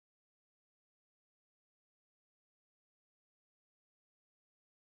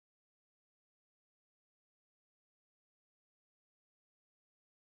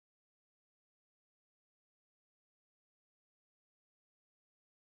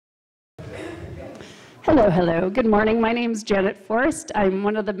Hello, hello. Good morning. My name is Janet Forrest. I'm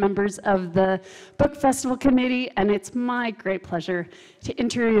one of the members of the Book Festival Committee, and it's my great pleasure to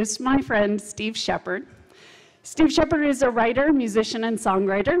introduce my friend, Steve Sheppard. Steve Sheppard is a writer, musician, and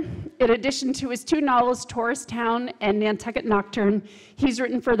songwriter. In addition to his two novels, Tourist Town and Nantucket Nocturne, he's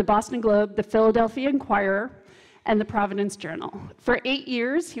written for the Boston Globe, the Philadelphia Inquirer, and the Providence Journal. For 8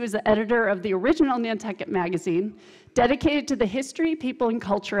 years, he was the editor of the original Nantucket magazine, dedicated to the history, people, and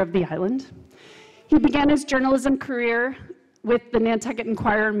culture of the island. He began his journalism career with the Nantucket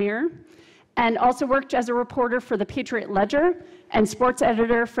Inquirer Mirror, and also worked as a reporter for the Patriot Ledger and sports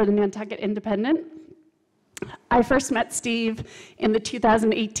editor for the Nantucket Independent. I first met Steve in the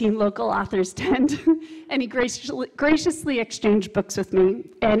 2018 local authors tent, and he graciously exchanged books with me.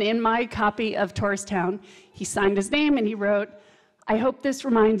 And in my copy of Tourist Town, he signed his name and he wrote, "I hope this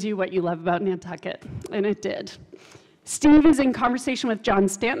reminds you what you love about Nantucket," and it did. Steve is in conversation with John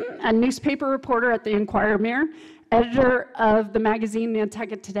Stanton, a newspaper reporter at the Inquirer Mirror, editor of the magazine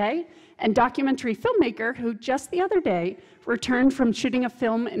Nantucket Today, and documentary filmmaker who just the other day returned from shooting a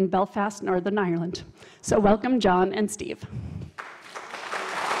film in Belfast, Northern Ireland. So welcome, John and Steve.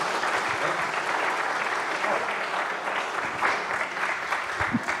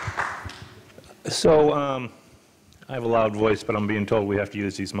 So I have a loud voice, but I'm being told we have to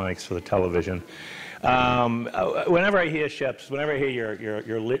use these mics for the television. Whenever I hear Sheps, whenever I hear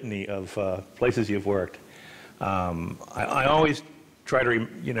your litany of places you've worked, I always try to,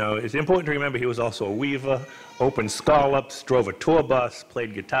 it's important to remember he was also a weaver, opened scallops, drove a tour bus,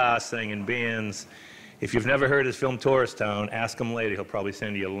 played guitar, sang in bands. If you've never heard his film Tourist Town, ask him later. He'll probably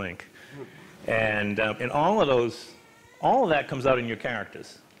send you a link. And all of that comes out in your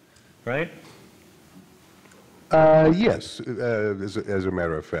characters, right? Yes, as a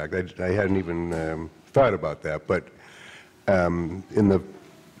matter of fact. I hadn't even thought about that, but in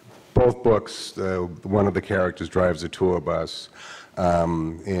both books, one of the characters drives a tour bus,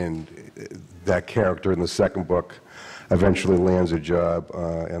 and that character in the second book eventually lands a job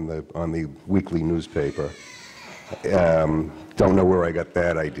on the weekly newspaper. Don't know where I got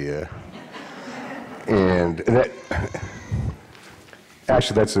that idea. And that,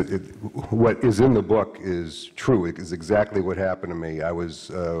 actually, what is in the book is true. It is exactly what happened to me. I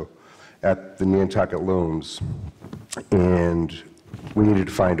was at the Nantucket Looms, and we needed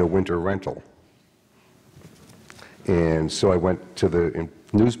to find a winter rental. And so I went to the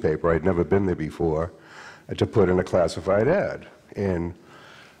newspaper. I'd never been there before, to put in a classified ad. And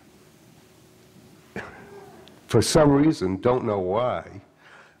for some reason, don't know why,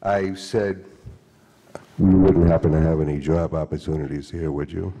 I said, "You wouldn't happen to have any job opportunities here,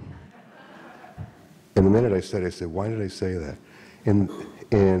 would you?" And the minute I said, "Why did I say that?" And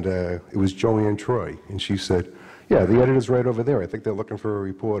it was Joanne Troy, and she said, "Yeah, the editor's right over there. I think they're looking for a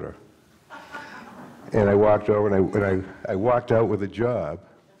reporter." And I walked over, and I walked out with a job.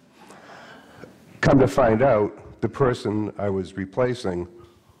 Come to find out, the person I was replacing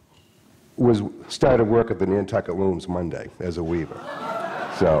started work at the Nantucket Looms Monday as a weaver.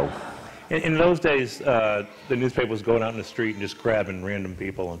 So. In those days, the newspaper was going out in the street and just grabbing random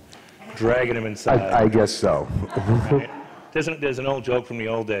people and dragging them inside. I guess so. Right? There's an old joke from the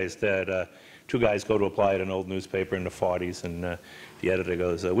old days that two guys go to apply at an old newspaper in the 40s, and the editor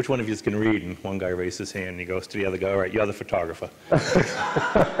goes, "Which one of you can read?" And one guy raises his hand, and he goes to the other guy, "All right, you're the photographer."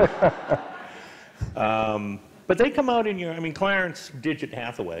 But they come out in your, Clarence Digit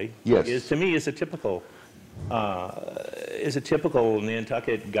Hathaway, yes, to me is a typical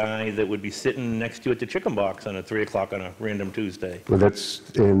Nantucket guy that would be sitting next to you at the chicken box on 3 o'clock on a random Tuesday. Well,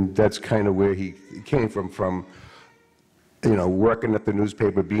 that's kind of where he came from, working at the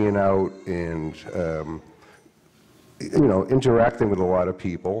newspaper, being out, and interacting with a lot of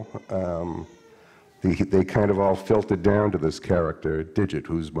people. They kind of all filtered down to this character, Digit,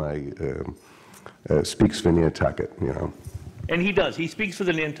 who's speaks for Nantucket, And he does. He speaks for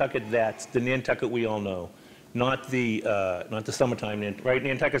the Nantucket that's the Nantucket we all know, not the summertime, right?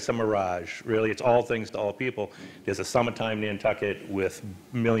 Nantucket's a mirage, really. It's all things to all people. There's a summertime Nantucket with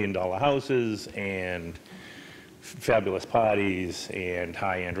million-dollar houses and fabulous parties and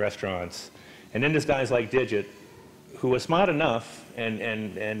high-end restaurants. And then there's guys like Digit who are smart enough and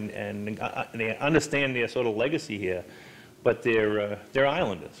they understand their sort of legacy here, but they're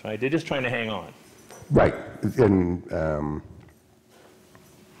islanders, right? They're just trying to hang on. Right, and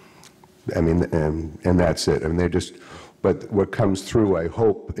and that's it. They're just. But what comes through, I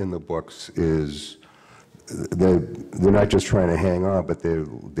hope, in the books is they're not just trying to hang on, but their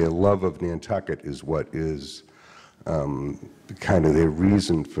love of Nantucket is what is kind of their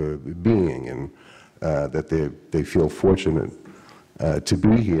reason for being, and that they feel fortunate to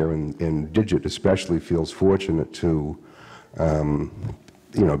be here, and Digit especially feels fortunate to,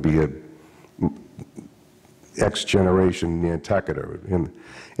 be a X-generation Nantucketer.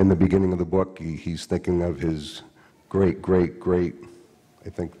 In the beginning of the book, he's thinking of his great, I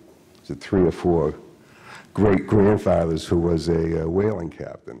think, is it 3 or 4 great-grandfathers who was a whaling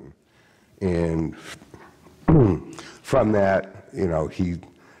captain. And from that, he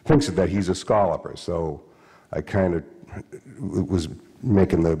thinks that he's a scalloper. So I kind of was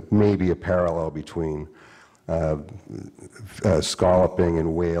making maybe a parallel between scalloping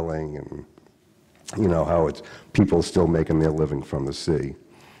and whaling, and how it's people still making their living from the sea,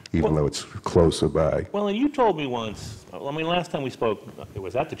 even though it's closer by. Well, and you told me once, last time we spoke, it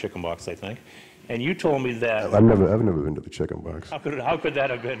was at the Chicken Box, I think, and you told me that... I've never been to the Chicken Box. How could that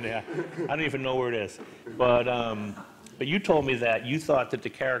have been there? I don't even know where it is. But you told me that you thought that the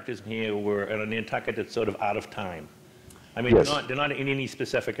characters in here were in a Nantucket that's sort of out of time. Yes. They're not in any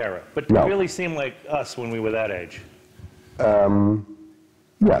specific era, but No. they really seem like us when we were that age.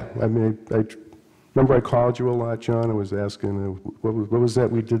 Yeah, I remember I called you a lot, John. I was asking, what was that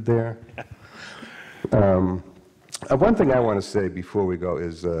we did there? One thing I want to say before we go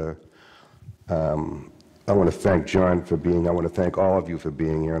is I want to thank John for being, I want to thank all of you for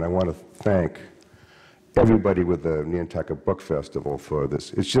being here, and I want to thank everybody with the Nantucket Book Festival for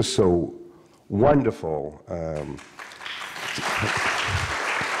this. It's just so wonderful.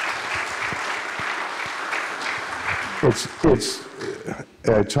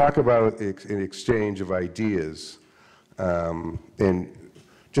 Talk about an exchange of ideas, and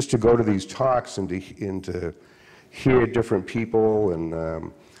just to go to these talks and to hear different people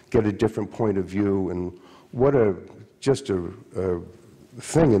and get a different point of view, and what a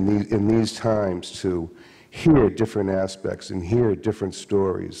thing in these times to hear different aspects and hear different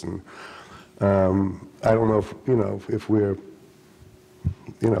stories. And I don't know if we're,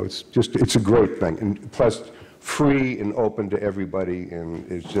 it's a great thing, and plus free and open to everybody, and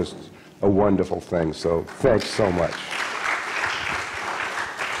it's just a wonderful thing. So thanks so much.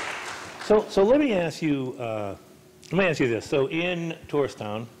 So let me ask you this. So in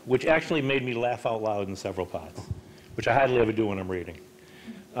Tourstown, which actually made me laugh out loud in several parts, which I hardly ever do when I'm reading,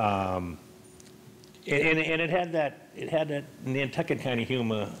 and it had that Nantucket kind of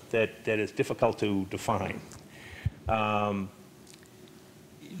humor that is difficult to define.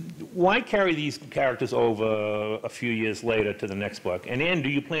 Why carry these characters over a few years later to the next book? And do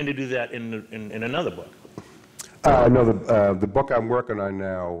you plan to do that in another book? No, the book I'm working on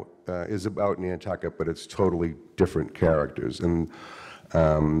now is about Nantucket, but it's totally different characters. And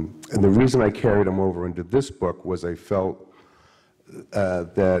the reason I carried them over into this book was I felt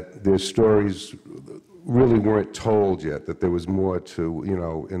that their stories really weren't told yet, that there was more to,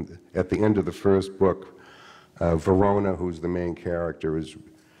 at the end of the first book, Verona, who's the main character, is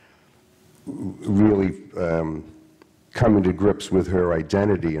really coming to grips with her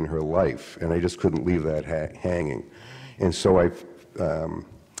identity and her life, and I just couldn't leave that hanging. And so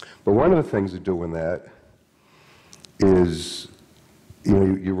but one of the things of doing that is,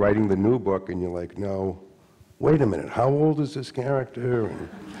 you're writing the new book and you're like, no, wait a minute, how old is this character? And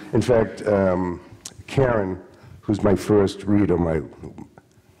in fact, Karen, who's my first reader, my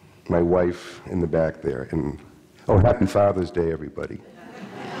wife in the back there, and oh, happy Father's Day, everybody.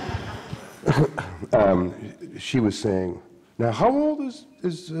 She was saying, now how old is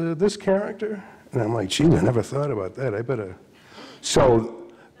this character? And I'm like, gee, I never thought about that. I better. So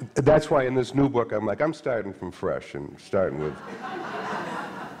that's why in this new book, I'm like, I'm starting from fresh and starting with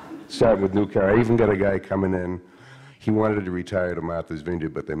new characters. I even got a guy coming in. He wanted to retire to Martha's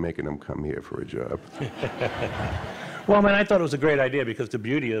Vineyard, but they're making him come here for a job. Well, man, I thought it was a great idea because the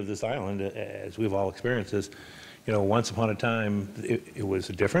beauty of this island, as we've all experienced, is, once upon a time it was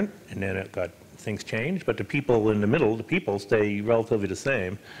different, and then things changed, but the people in the middle, the people stay relatively the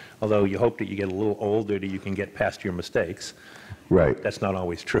same, although you hope that you get a little older that you can get past your mistakes. Right. That's not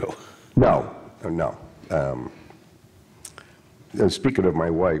always true. No. Speaking of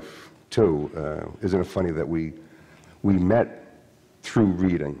my wife, too, isn't it funny that we met through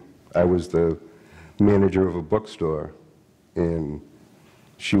reading? I was the manager of a bookstore, and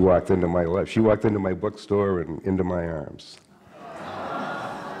she walked into my life. She walked into my bookstore and into my arms.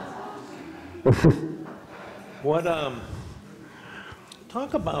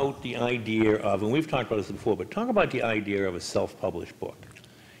 Talk about the idea of, and we've talked about this before, but talk about the idea of a self-published book.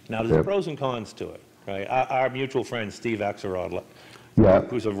 Now, there's pros and cons to it, right? Our mutual friend, Steve Sheppard,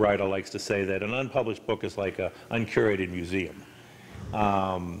 who's a writer, likes to say that an unpublished book is like an uncurated museum.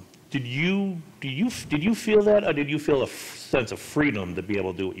 Did you feel that, or did you feel a sense of freedom to be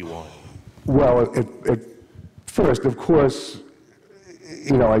able to do what you want? Well, at first, of course,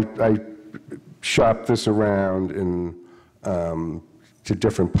 I shopped this around to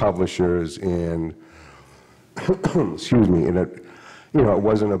different publishers, and excuse me, and it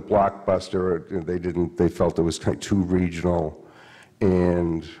wasn't a blockbuster. They felt it was kind of too regional,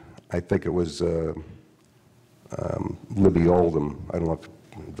 and I think it was Libby Oldham. I don't know if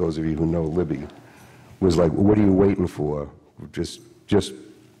those of you who know Libby was like, "What are you waiting for? Just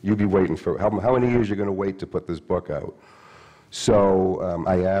you be waiting for how many years you're going to wait to put this book out?" So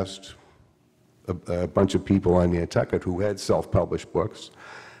I asked a bunch of people on Nantucket who had self-published books.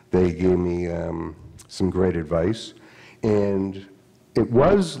 They gave me some great advice, and it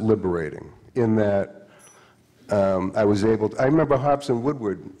was liberating in that I was able to, I remember Hobson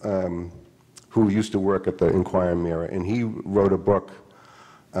Woodward, who used to work at the Inquirer Mirror, and he wrote a book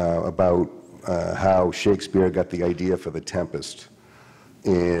about how Shakespeare got the idea for The Tempest.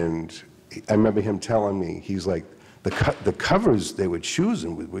 And I remember him telling me, he's like, the covers they were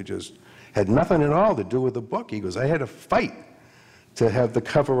choosing were just, had nothing at all to do with the book. He goes, I had to fight to have the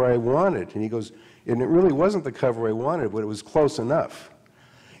cover I wanted. And he goes, and it really wasn't the cover I wanted, but it was close enough.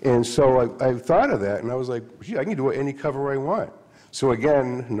 And so I thought of that, and I was like, gee, I can do any cover I want. So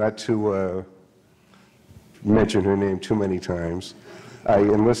again, not to mention her name too many times, I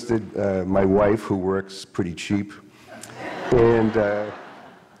enlisted my wife, who works pretty cheap, and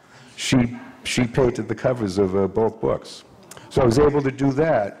she painted the covers of both books. So I was able to do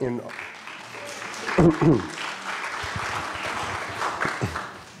that. And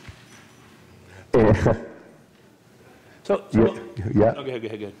yeah.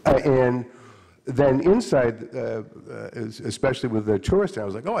 Okay, good. And then inside, especially with the tourist, I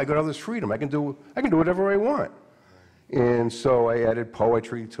was like, oh, I got all this freedom. I can do whatever I want. And so I added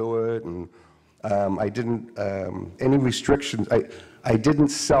poetry to it, and I didn't any restrictions. I didn't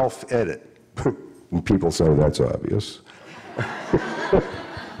self-edit. And people say that's obvious.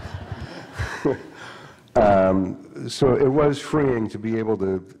 So it was freeing to be able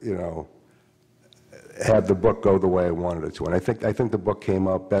to, have the book go the way I wanted it to. And I think the book came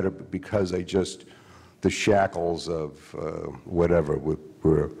out better because the shackles of whatever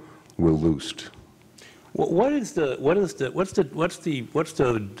were loosed. What's the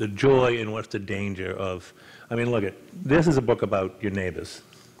joy and what's the danger of? I mean, look, this is a book about your neighbors.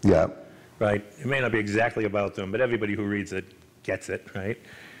 Yeah. Right. It may not be exactly about them, but everybody who reads it gets it. Right.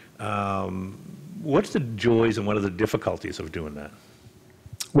 What's the joys and what are the difficulties of doing that?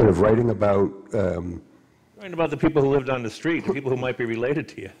 What, of writing about? Writing about the people who lived on the street, the people who might be related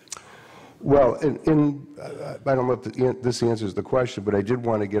to you. Well, I don't know if this answers the question, but I did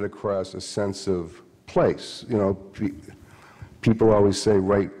want to get across a sense of place. People always say,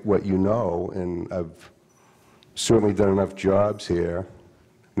 write what you know, and I've certainly done enough jobs here,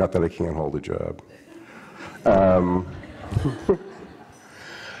 not that I can't hold a job,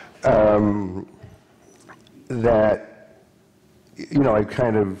 that, I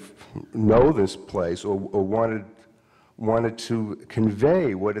kind of know this place or wanted to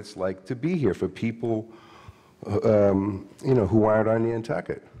convey what it's like to be here for people, who aren't on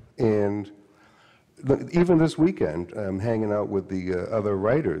Nantucket. And even this weekend, hanging out with the other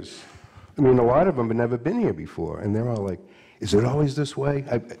writers, I mean, a lot of them have never been here before, and they're all like, is it always this way?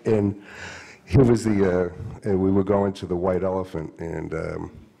 And here was we were going to the White Elephant, and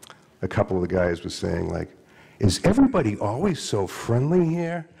a couple of the guys were saying, like, is everybody always so friendly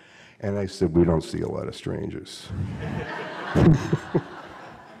here? And I said, we don't see a lot of strangers.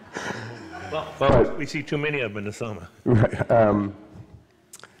 Well, we see too many of them in the summer. Right.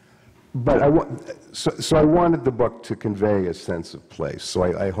 But I wanted the book to convey a sense of place. So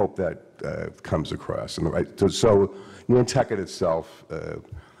I hope that comes across. So Nantucket itself,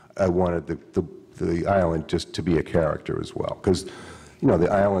 I wanted the island just to be a character as well, because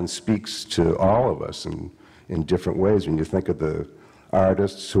the island speaks to all of us in different ways. When you think of the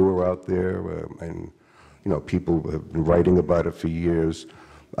artists who are out there, and people who have been writing about it for years,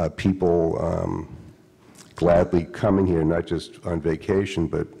 people gladly coming here, not just on vacation,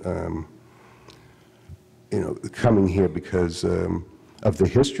 but coming here because of the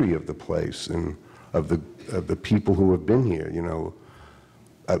history of the place and of the people who have been here.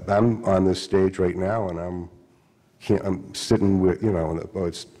 I'm on this stage right now, and I'm sitting with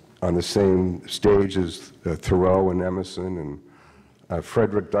it's on the same stage as Thoreau and Emerson and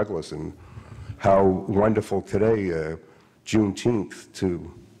Frederick Douglass, and how wonderful today, Juneteenth,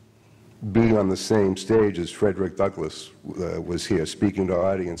 to be on the same stage as Frederick Douglass was here speaking to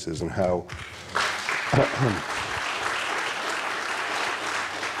audiences, and how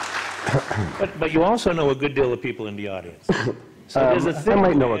but you also know a good deal of people in the audience. So there's a thing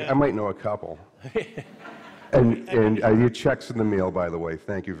I might know a couple. And your check's in the mail, by the way.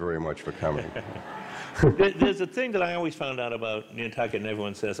 Thank you very much for coming. There's a thing that I always found out about Nantucket, and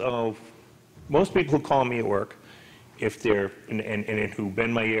everyone says, oh, most people who call me at work, if they're, and who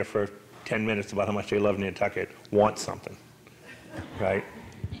bend my ear for 10 minutes about how much they love Nantucket, want something, right?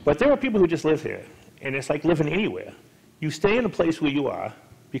 But there are people who just live here, and it's like living anywhere. You stay in a place where you are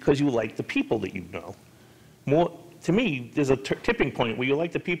because you like the people that you know. More, to me, there's a tipping point where you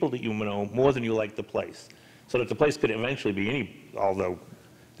like the people that you know more than you like the place. So that the place could eventually be any, although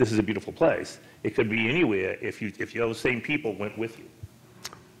this is a beautiful place, it could be anywhere if those same people went with you.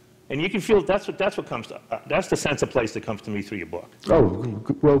 And you can feel that's what comes to, that's the sense of place that comes to me through your book. Oh,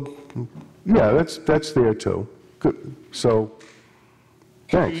 well, yeah, that's there too. Good. So,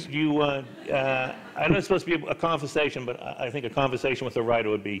 thanks. I know it's supposed to be a conversation, but I think a conversation with a writer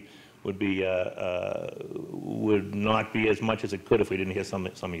would not be as much as it could if we didn't hear some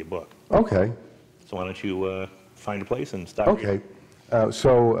of your book. Okay. So why don't you find a place and start? Okay. I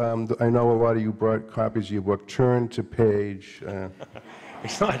know a lot of you brought copies of your book. Turn to page.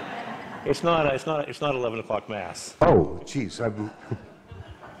 It's not 11 o'clock mass. Oh, geez. Joanne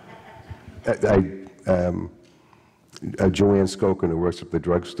Skokin, who works at the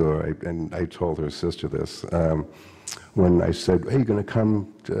drugstore, and I told her sister this, when I said, hey, you're going to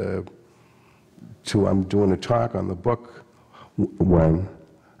come to, I'm doing a talk on the book. When?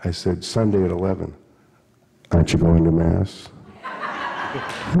 I said, Sunday at 11. Aren't you going to Mass?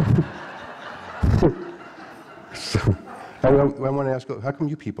 So, I want to ask, how come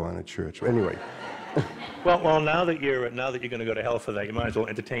you people aren't at church? Anyway. Well, now that you're going to go to hell for that, you might as well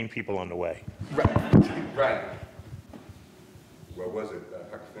entertain people on the way. Right. What was it?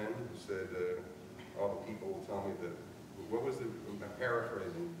 Huck Finn who said, all the people will tell me that, what was the, I'm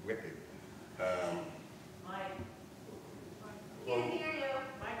paraphrasing, wicked. Mike. Well, Can't hear you.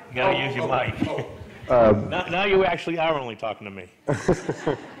 You got to use your mic. Now you actually are only talking to me.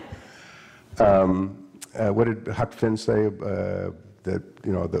 What did Huck Finn say? That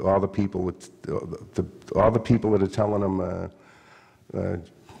all the people that are telling him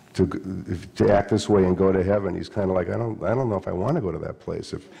to act this way and go to heaven, he's kind of like, I don't know if I want to go to that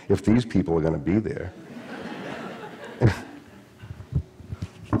place if these people are going to be there.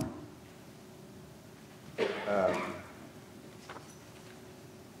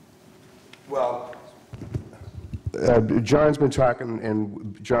 John's been talking,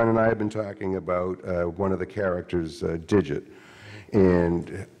 and John and I have been talking about one of the characters, Digit,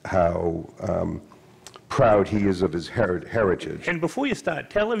 and how proud he is of his heritage. And before you start,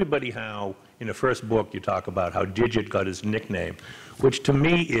 tell everybody how, in the first book, you talk about how Digit got his nickname, which to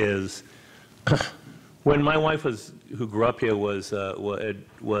me is, when my wife who grew up here was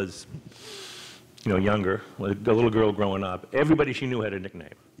younger, like a little girl growing up, everybody she knew had a nickname.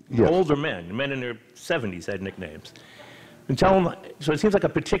 Yes. Older men in their 70s had nicknames. And tell them, so it seems like a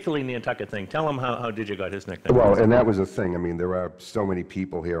particularly Nantucket thing. Tell them how Digit got his nickname. Well, and that was the thing. I mean, there are so many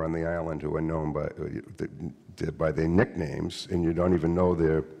people here on the island who are known by their nicknames, and you don't even know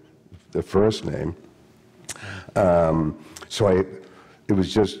their first name. So it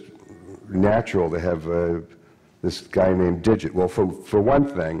was just natural to have this guy named Digit. Well, for one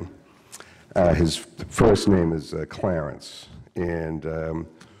thing, his first name is Clarence, and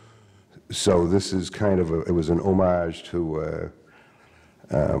so this is kind of it was an homage to,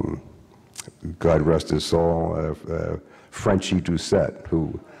 God rest his soul, Frenchie Doucette,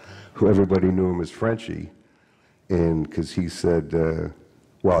 who everybody knew him as Frenchie, and because he said,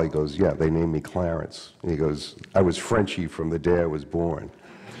 he goes, yeah, they named me Clarence, and he goes, I was Frenchie from the day I was born.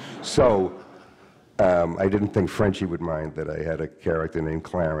 So I didn't think Frenchie would mind that I had a character named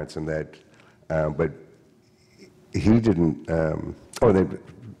Clarence, and that, but he didn't.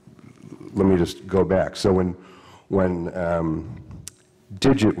 Let me just go back. So when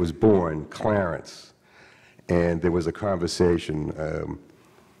Digit was born, Clarence, and there was a conversation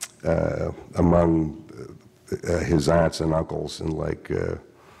among his aunts and uncles, and like,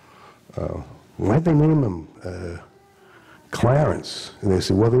 why'd they name him Clarence? And they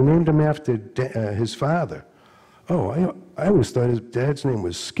said, well, they named him after his father. Oh, I always thought his dad's name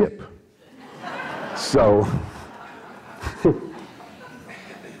was Skip. So.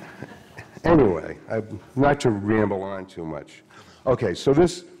 Anyway, not to ramble on too much. Okay, so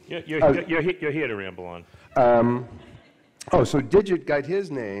this... You're here to ramble on. So Digit got his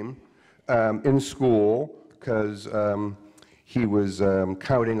name in school because he was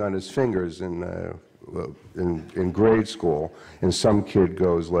counting on his fingers in grade school, and some kid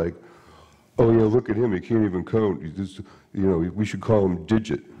goes like, oh yeah, look at him, he can't even count. He just, we should call him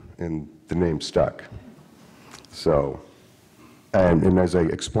Digit, and the name stuck. So... And as I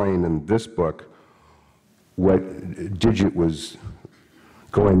explained in this book, what Digit was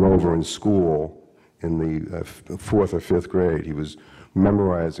going over in school in the 4th or 5th grade. He was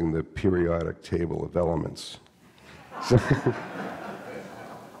memorizing the periodic table of elements. So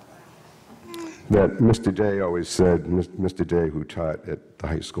that Mr. Day always said, Mr. Day, who taught at the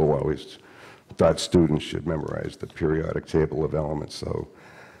high school, always thought students should memorize the periodic table of elements. So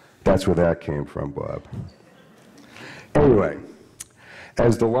that's where that came from, Bob. Anyway,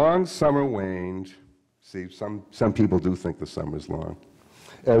 as the long summer waned, see, some people do think the summer's long.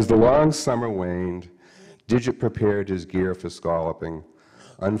 As the long summer waned, Digit prepared his gear for scalloping,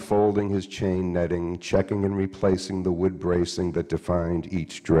 unfolding his chain netting, checking and replacing the wood bracing that defined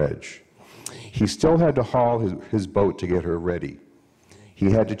each dredge. He still had to haul his boat to get her ready. He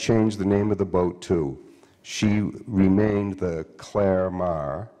had to change the name of the boat, too. She remained the Claire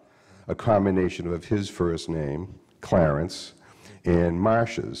Mar, a combination of his first name, Clarence, and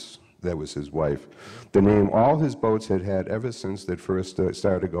Marcia's, that was his wife, the name all his boats had had ever since they'd first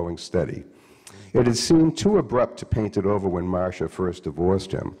started going steady. It had seemed too abrupt to paint it over when Marcia first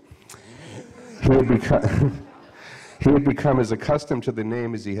divorced him. He had become as accustomed to the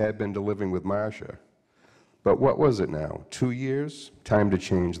name as he had been to living with Marcia. But what was it now? 2 years? Time to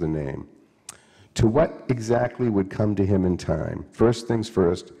change the name. To what exactly would come to him in time? First things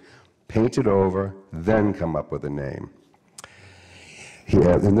first, paint it over, then come up with a name.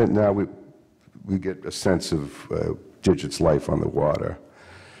 And then now we get a sense of Digit's life on the water.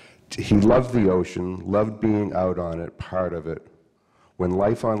 He loved the ocean, loved being out on it, part of it. When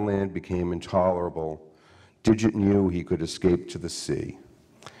life on land became intolerable, Digit knew he could escape to the sea.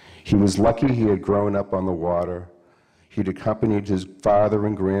 He was lucky he had grown up on the water. He'd accompanied his father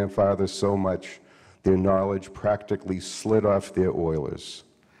and grandfather so much, their knowledge practically slid off their oilers.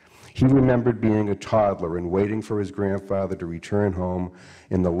 He remembered being a toddler and waiting for his grandfather to return home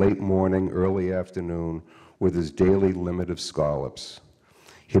in the late morning, early afternoon with his daily limit of scallops.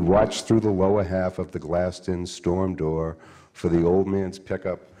 He'd watched through the lower half of the glassed-in storm door for the old man's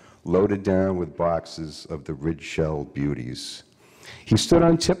pickup loaded down with boxes of the ridge-shelled beauties. He stood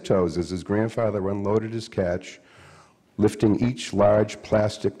on tiptoes as his grandfather unloaded his catch, lifting each large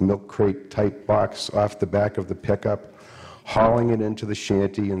plastic milk crate-type box off the back of the pickup, hauling it into the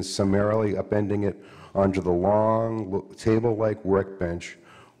shanty and summarily upending it onto the long table-like workbench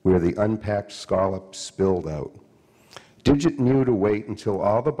where the unpacked scallop spilled out. Digit knew to wait until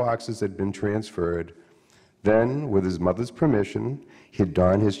all the boxes had been transferred. Then, with his mother's permission, he'd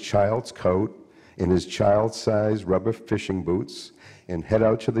don his child's coat and his child-sized rubber fishing boots and head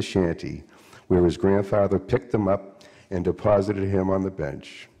out to the shanty, where his grandfather picked them up and deposited him on the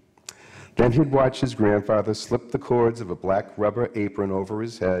bench. Then he'd watch his grandfather slip the cords of a black rubber apron over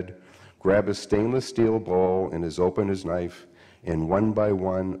his head, grab a stainless steel bowl and open his knife, and one by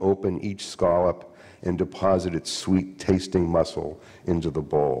one open each scallop and deposit its sweet-tasting mussel into the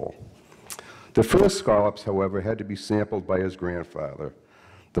bowl. The first scallops, however, had to be sampled by his grandfather,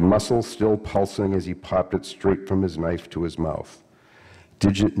 the mussel still pulsing as he popped it straight from his knife to his mouth.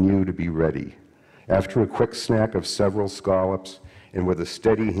 Digit knew to be ready. After a quick snack of several scallops, and with a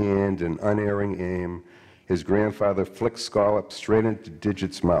steady hand and unerring aim, his grandfather flicked scallop straight into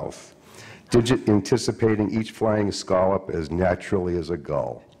Digit's mouth, Digit anticipating each flying scallop as naturally as a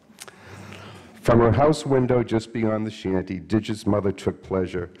gull. From her house window just beyond the shanty, Digit's mother took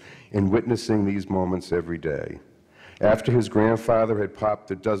pleasure in witnessing these moments every day. After his grandfather had popped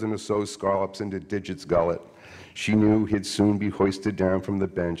a dozen or so scallops into Digit's gullet, she knew he'd soon be hoisted down from the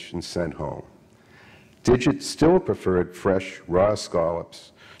bench and sent home. Digit still preferred fresh, raw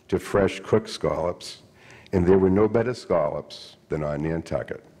scallops to fresh, cooked scallops, and there were no better scallops than on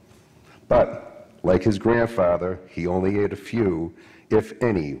Nantucket. But, like his grandfather, he only ate a few, if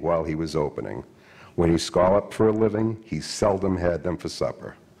any, while he was opening. When he scalloped for a living, he seldom had them for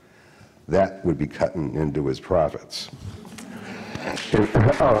supper. That would be cutting into his profits.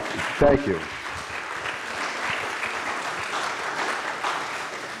 Oh, thank you.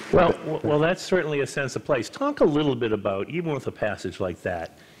 Well, that's certainly a sense of place. Talk a little bit about, even with a passage like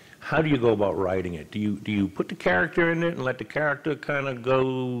that, how do you go about writing it? Do you put the character in it and let the character kind of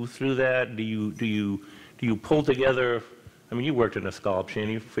go through that? Do you pull together? I mean, you worked in a scallop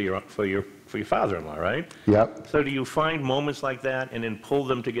shanty for your father-in-law, right? Yep. So do you find moments like that and then pull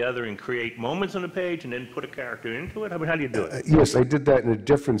them together and create moments on the page and then put a character into it? I mean, how do you do it? Yes, I did that in a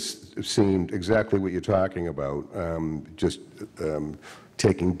different scene, exactly what you're talking about.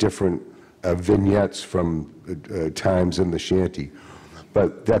 Taking different vignettes from times in the shanty.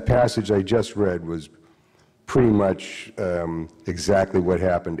 But that passage I just read was pretty much exactly what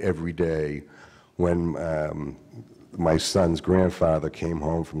happened every day when my son's grandfather came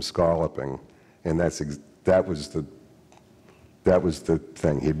home from scalloping. And that's that was the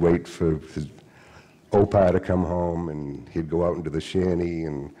thing. He'd wait for his opa to come home, and he'd go out into the shanty,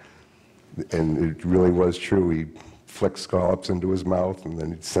 and it really was true. He'd flick scallops into his mouth, and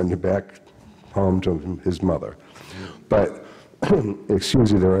then he'd send it back home to his mother. But,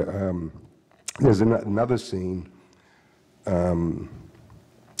 excuse me, there's another scene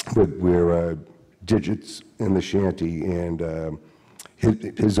where Digit's in the shanty, and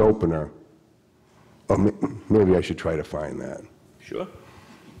his opener, maybe I should try to find that. Sure.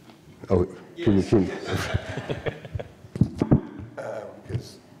 Oh, can you?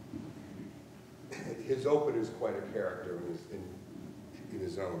 Because his opener is quite a character in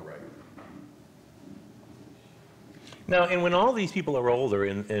his own right. Now, and when all these people are older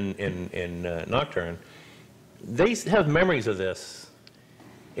in Nocturne, they have memories of this.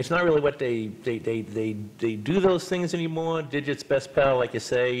 It's not really what they do those things anymore. Digit's best pal, like you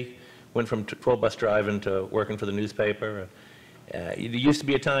say, went from 12 bus driving to working for the newspaper. There used to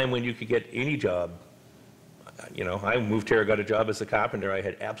be a time when you could get any job. You know, I moved here, got a job as a carpenter. I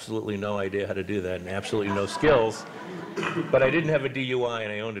had absolutely no idea how to do that and absolutely no skills. But I didn't have a DUI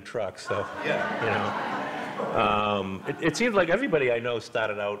and I owned a truck, so, you know. It seems like everybody I know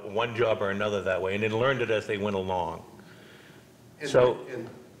started out one job or another that way and then learned it as they went along.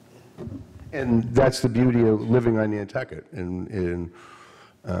 And that's the beauty of living on Nantucket.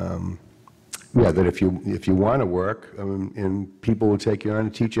 Yeah, that if you want to work, and people will take you on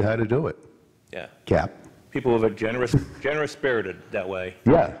and teach you how to do it. Yeah. Cap. People who are generous spirited that way.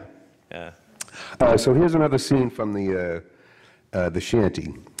 Yeah. Yeah. So here's another scene from the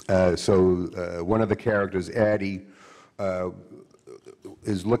shanty. One of the characters, Addie,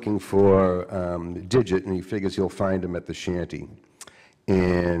 is looking for Digit, and he figures he'll find him at the shanty.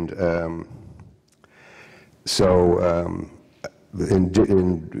 And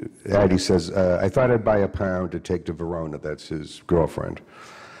Addie says, I thought I'd buy a pound to take to Verona. That's his girlfriend.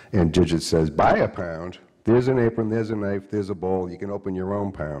 And Digit says, buy a pound? There's an apron, there's a knife, there's a bowl. You can open your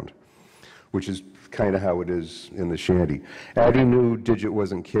own pound, which is kind of how it is in the shanty. Addie knew Digit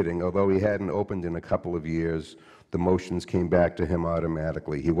wasn't kidding. Although he hadn't opened in a couple of years, the motions came back to him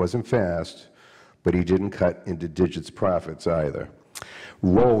automatically. He wasn't fast, but he didn't cut into Digit's profits either.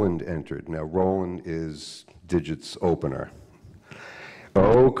 Roland entered. Now, Roland is Digit's opener.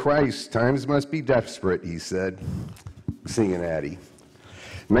 Oh, Christ, times must be desperate, he said, singing Addie.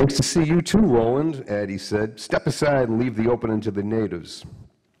 Nice to see you too, Roland, Addie said. Step aside and leave the opening to the natives.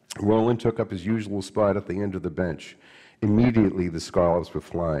 Roland took up his usual spot at the end of the bench. Immediately, the scallops were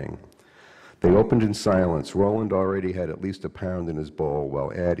flying. They opened in silence. Roland already had at least a pound in his bowl,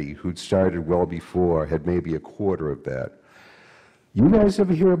 while Addie, who'd started well before, had maybe a quarter of that. You guys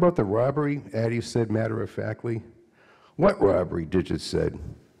ever hear about the robbery? Addie said matter-of-factly. What robbery? Digit said.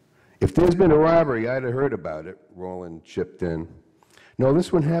 If there's been a robbery, I'd have heard about it, Roland chipped in. No,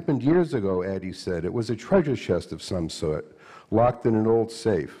 this one happened years ago, Addie said. It was a treasure chest of some sort, locked in an old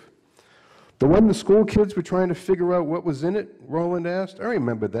safe. The one the school kids were trying to figure out what was in it? Roland asked. I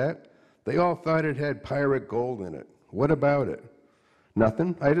remember that. They all thought it had pirate gold in it. What about it?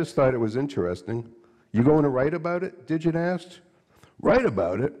 Nothing. I just thought it was interesting. You going to write about it? Digit asked. Write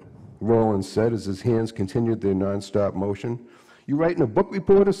about it, Roland said as his hands continued their nonstop motion. You writing a book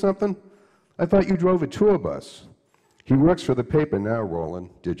report or something? I thought you drove a tour bus. He works for the paper now, Roland,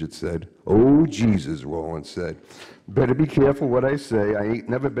 Digit said. Oh, Jesus, Roland said. Better be careful what I say. I ain't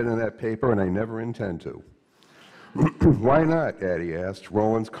never been in that paper, and I never intend to. Why not, Addie asked.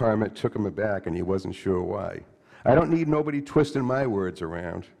 Roland's comment took him aback, and he wasn't sure why. I don't need nobody twisting my words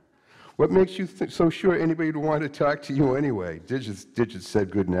around. What makes you so sure anybody would want to talk to you anyway? Digit said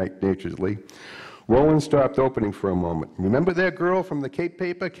good-naturedly. Roland stopped opening for a moment. Remember that girl from the Cape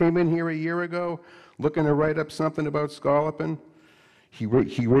paper came in here a year ago looking to write up something about scalloping? He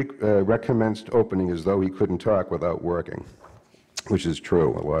recommenced opening as though he couldn't talk without working, which is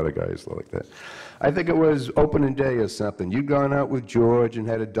true. A lot of guys like that. I think it was opening day or something. You'd gone out with George and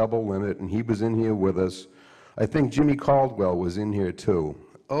had a double limit, and he was in here with us. I think Jimmy Caldwell was in here too.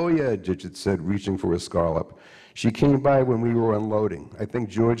 Oh yeah, Digit said, reaching for a scallop. She came by when we were unloading. I think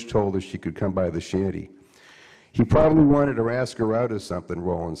George told her she could come by the shanty. He probably wanted to ask her out or something,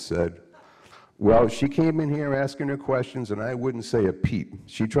 Roland said. Well, she came in here asking her questions, and I wouldn't say a peep.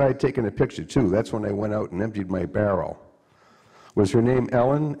 She tried taking a picture, too. That's when I went out and emptied my barrel. Was her name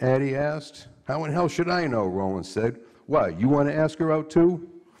Ellen? Addie asked. How in hell should I know? Roland said. What, you want to ask her out, too?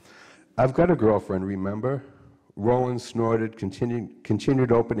 I've got a girlfriend, remember? Roland snorted,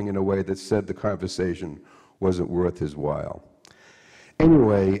 continued opening in a way that said the conversation wasn't worth his while.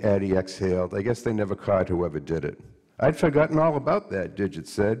 Anyway, Addie exhaled, I guess they never caught whoever did it. I'd forgotten all about that, Digit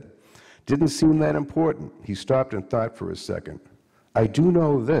said. Didn't seem that important. He stopped and thought for a second. I do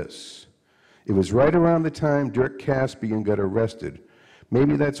know this. It was right around the time Dirk Caspian got arrested.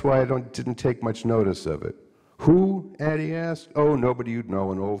 Maybe that's why I didn't take much notice of it. Who? Addie asked. Oh, nobody you'd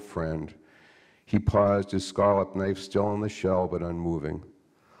know, an old friend. He paused, his scallop knife still in the shell but unmoving.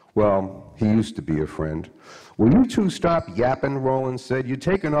 Well, he used to be a friend. Will you two stop yapping, Roland said. You're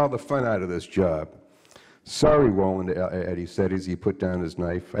taking all the fun out of this job. Sorry, Roland, Eddie said as he put down his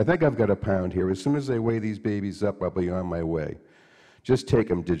knife. I think I've got a pound here. As soon as I weigh these babies up, I'll be on my way. Just take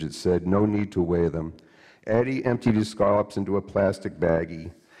them, Digit said. No need to weigh them. Eddie emptied his scallops into a plastic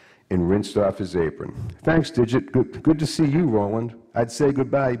baggie and rinsed off his apron. Thanks, Digit. Good to see you, Roland. I'd say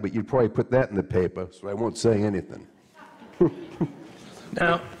goodbye, but you'd probably put that in the paper, so I won't say anything.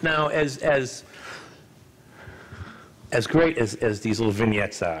 Now, as great as these little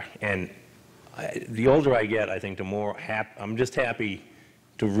vignettes are, and the older I get, I think the more I'm just happy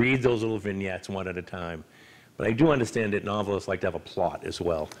to read those little vignettes one at a time. But I do understand that novelists like to have a plot as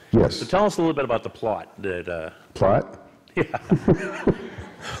well. Yes. So tell us a little bit about the plot. Plot? Yeah.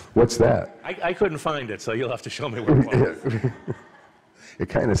 What's that? I couldn't find it, so you'll have to show me where it was. It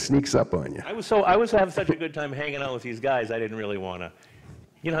kind of sneaks up on you. I was having such a good time hanging out with these guys, I didn't really want to.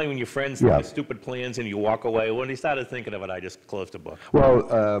 You know how when your friends think of stupid plans and you walk away? When they started thinking of it, I just closed the book. Well,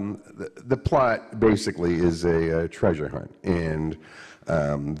 the plot basically is a treasure hunt, and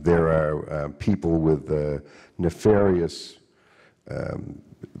there are people with nefarious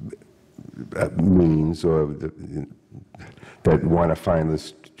means or that want to find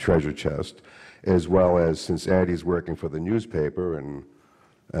this treasure chest, as well as, since Addie's working for the newspaper and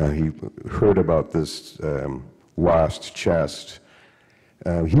he heard about this lost chest,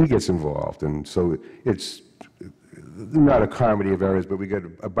 he gets involved. And so it's not a comedy of errors, but we get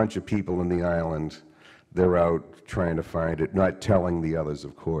a bunch of people in the island. They're out trying to find it, not telling the others,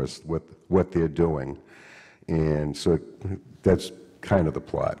 of course, what they're doing. And so that's kind of the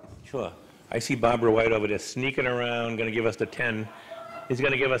plot. Sure. I see Barbara White over there sneaking around, going to give us the 10. He's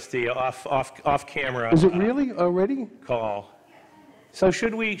going to give us the off camera. Is it really already? Call. So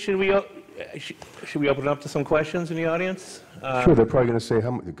should we open up to some questions in the audience? Sure. They're probably going to say,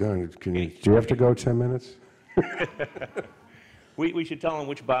 do you have to go 10 minutes? We should tell them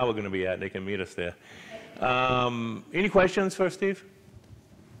which bar we're going to be at. They can meet us there. Any questions for Steve?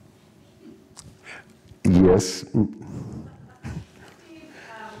 Yes.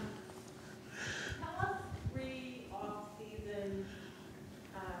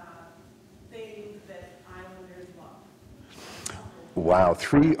 Wow,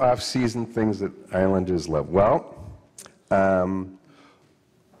 3 off-season things that Islanders love. Well,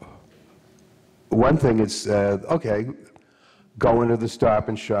 one thing is, okay, going to the Stop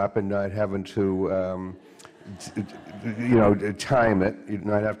and Shop and not having to, time it. You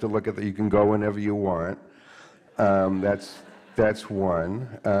not have to look at that. You can go whenever you want. That's one.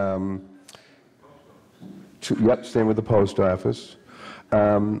 Yep, same with the post office.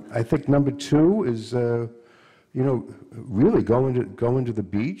 I think number 2 is, really going to the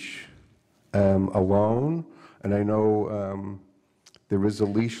beach alone. And I know there is a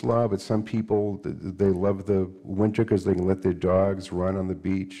leash law, but some people, they love the winter because they can let their dogs run on the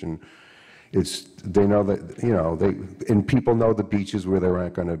beach, and they know that, and people know the beaches where there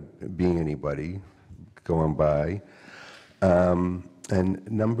aren't going to be anybody going by. And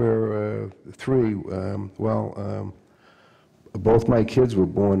number 3, both my kids were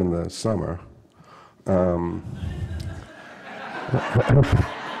born in the summer.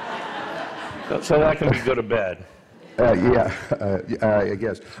 So that can be good or bad. I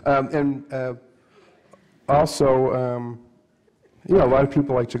guess. And also, a lot of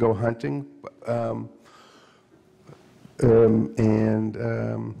people like to go hunting. And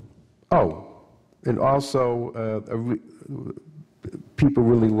also, people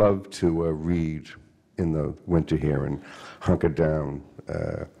really love to read in the winter here and hunker down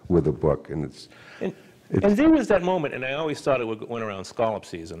with a book. And and there was that moment, and I always thought it went around scallop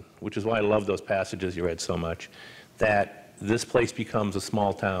season, which is why I love those passages you read so much, that this place becomes a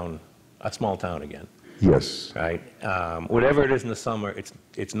small town again. Yes. Right? Whatever it is in the summer,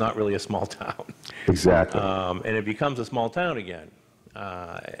 it's not really a small town. Exactly. And it becomes a small town again,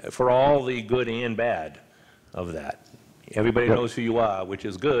 for all the good and bad of that. Everybody knows who you are, which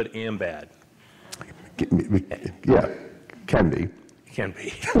is good and bad. Yeah, can be. Can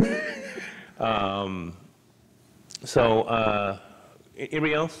be.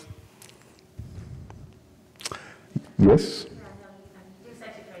 Anybody else? Yes? You do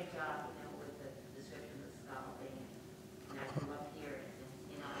such a great job, with the description of the scalloping, and I come up here,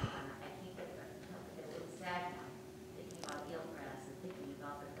 and, I think that it's sad now, thinking about eelgrass and thinking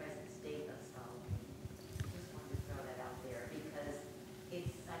about the present state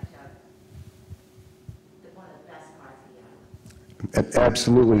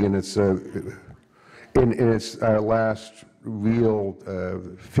Absolutely, and it's our last real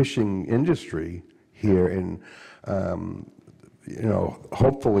fishing industry here, and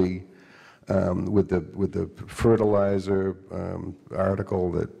hopefully with the fertilizer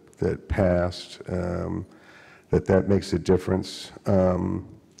article that passed, that makes a difference.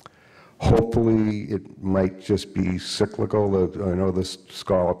 Hopefully, it might just be cyclical. I know the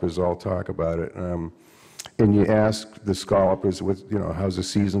scallopers all talk about it. And you ask the scallopers, how's the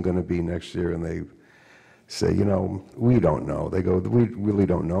season going to be next year? And they say, we don't know. They go, we really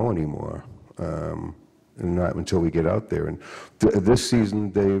don't know anymore, and not until we get out there. And this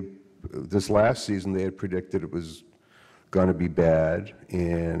last season, they had predicted it was going to be bad,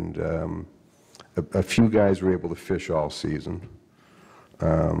 and a few guys were able to fish all season.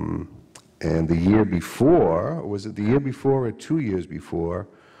 And the year before, was it the year before or 2 years before,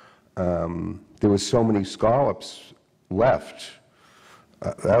 there was so many scallops left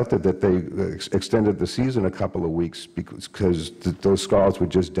out there that they extended the season a couple of weeks because those scallops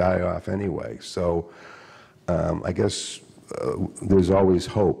would just die off anyway. So I guess there's always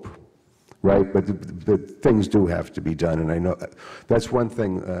hope, right? But things do have to be done, and I know that's one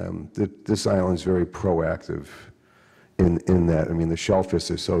thing. This island's very proactive in that. I mean, the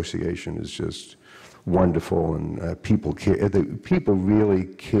Shellfish Association is just wonderful, and people care. People really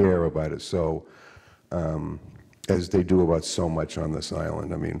care about it. So, as they do about so much on this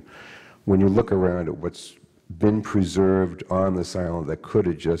island. I mean, when you look around at what's been preserved on this island that could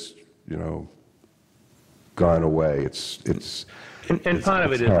have just, gone away, And part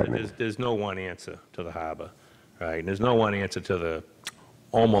of it is there's no one answer to the harbor, right? There's no one answer to the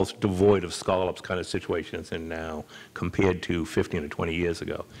almost devoid of scallops kind of situation it's in now compared to 15 or 20 years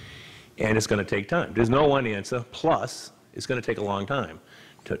ago. And it's going to take time. There's no one answer, plus it's going to take a long time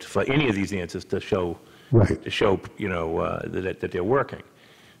for any of these answers to show, right. that they're working.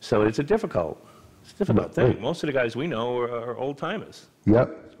 So it's a difficult thing. Right. Most of the guys we know are old-timers.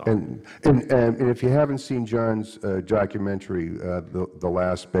 Yep. And if you haven't seen John's documentary, The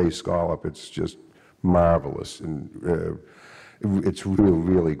Last Bay Scallop, it's just marvelous, and it's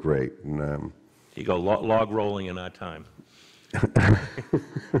really great. And, You go log rolling in our time.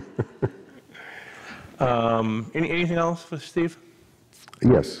 Anything else for Steve?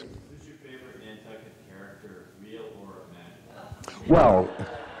 yes. Who's your favorite Nantucket character, real or imagined?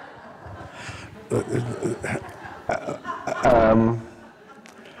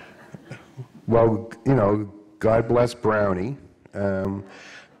 Well, God bless Brownie, and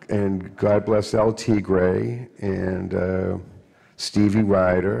God bless L. Tigre, and Stevie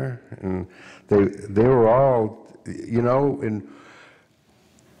Ryder, and they were all, and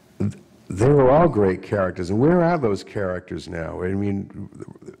they were all great characters. And where are those characters now? I mean,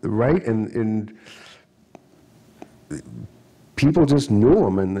 right? And people just knew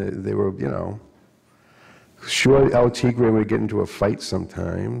them, and they were, sure, El Tigre would get into a fight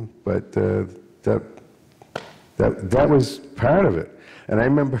sometime, but that was part of it. And I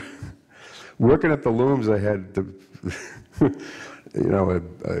remember working at the looms, I had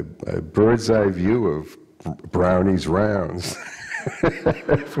a bird's eye view of Brownie's rounds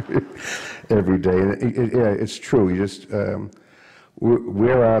every day. And it's true. You just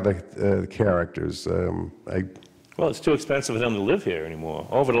where are the characters? Well, it's too expensive for them to live here anymore.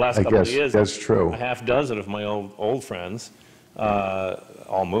 Over the last couple of years, that's true. a half dozen of my old friends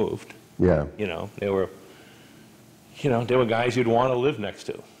all moved. Yeah. They were guys you'd want to live next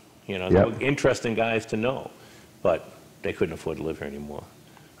to. They were interesting guys to know, but they couldn't afford to live here anymore.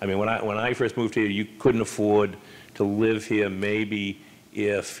 I mean, when I first moved here, you couldn't afford to live here maybe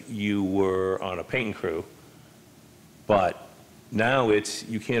if you were on a painting crew, but now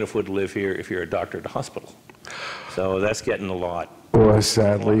you can't afford to live here if you're a doctor at the hospital. So that's getting a lot. Or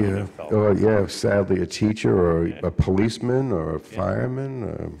sadly, sadly a teacher or a policeman or a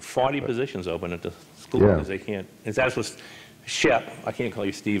fireman. 40 positions open at the school because they can't. And that's what Shep, I can't call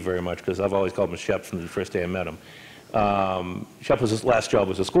you Steve very much because I've always called him Shep from the first day I met him. Shep, his last job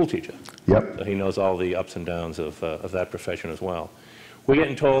was a school teacher. Yep. So he knows all the ups and downs of that profession as well. We're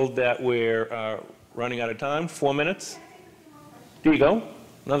getting told that we're running out of time. 4 minutes. There you go.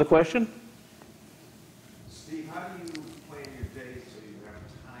 Another question? Steve, how do you plan your day so you have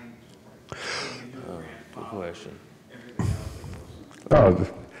time to write? Good question. Oh,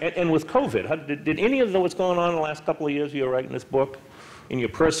 And with COVID, did any of what's going on in the last couple of years you're writing this book, in your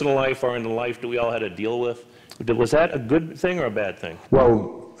personal life or in the life that we all had to deal with, was that a good thing or a bad thing?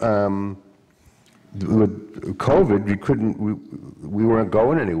 well, with COVID, we weren't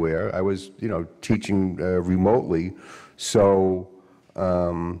going anywhere. I was, teaching remotely, so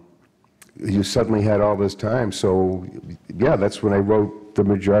you suddenly had all this time. So, yeah, that's when I wrote the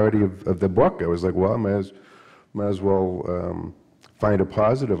majority of the book. I was like, well, I might as well find a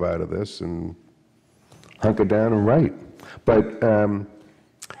positive out of this and hunker down and write. But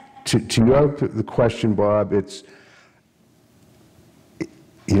to the question, Bob, it's,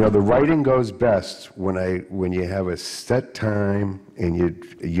 you know, the writing goes best when you have a set time and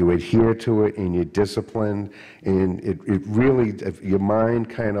you adhere to it and you're disciplined, and it really, your mind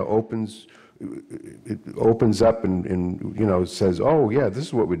kind of opens up and you know, says, oh yeah, this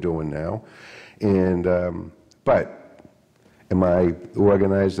is what we're doing now. And but am I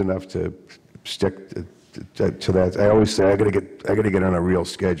organized enough to stick to that? I always say I gotta get on a real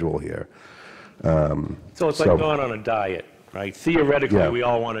schedule here. So it's like going on a diet, right? Theoretically, Yeah. we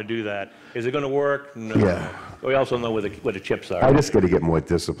all want to do that. Is it going to work? No. Yeah. We also know where the chips are. I just got to get more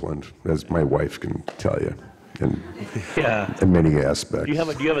disciplined, as my wife can tell you, Yeah. in many aspects. Do you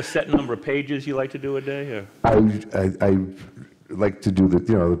have a set number of pages you like to do a day? Or? I like to do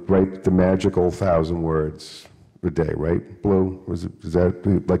write the magical 1,000 words a day, right? Blue, is that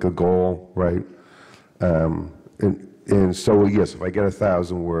like a goal, right? And so yes, if I get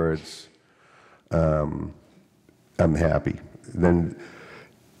 1,000 words, I'm happy. And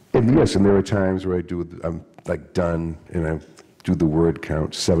yes, and there are times where I'm like done and I do the word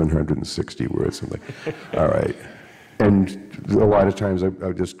count, 760 words. I'm like, all right. And a lot of times I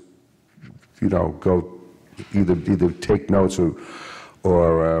just, go either take notes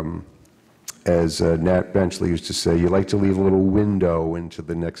or as Nat Benchley used to say, you like to leave a little window into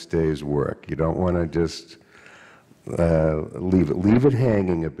the next day's work. You don't want to just leave it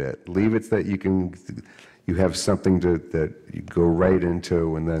hanging a bit. Leave it that you have something that you go right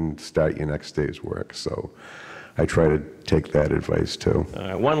into and then start your next day's work. So I try to take that advice too. All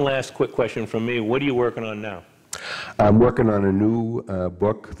right, one last quick question from me. What are you working on now? I'm working on a new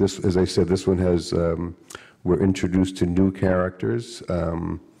book. This, as I said, this one has, we're introduced to new characters.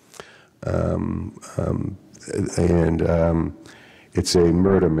 It's a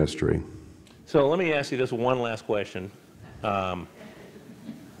murder mystery. So let me ask you this one last question.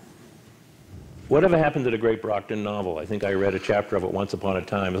 Whatever happened to the great Brockton novel? I think I read a chapter of it once upon a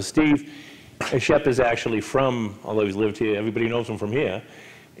time. Well, Steve Sheppard is actually from, although he's lived here, everybody knows him from here.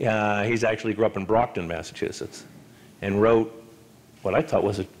 He's actually grew up in Brockton, Massachusetts, and wrote what I thought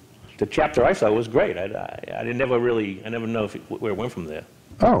was the chapter I thought was great. I never know where it went from there.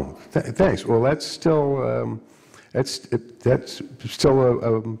 Oh, thanks. Well, that's still that's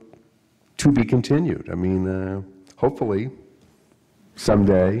still to be continued. I mean, hopefully,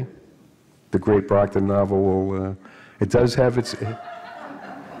 someday, the great Brockton novel will. It does have its.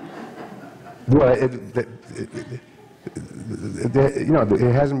 Well, it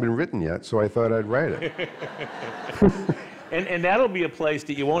hasn't been written yet, so I thought I'd write it. And that'll be a place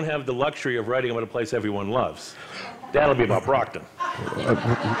that you won't have the luxury of writing about a place everyone loves. That'll be about Brockton.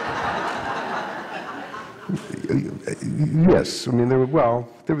 Yes, I mean there were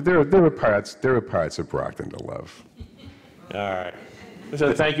parts of Brockton to love. All right.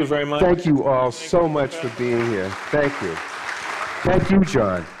 So thank you very much. Thank you all so much for being here. Thank you. Thank you,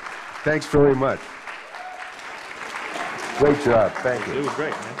 John. Thanks very much. Great job. Thank you. It was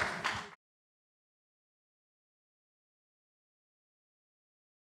great, man.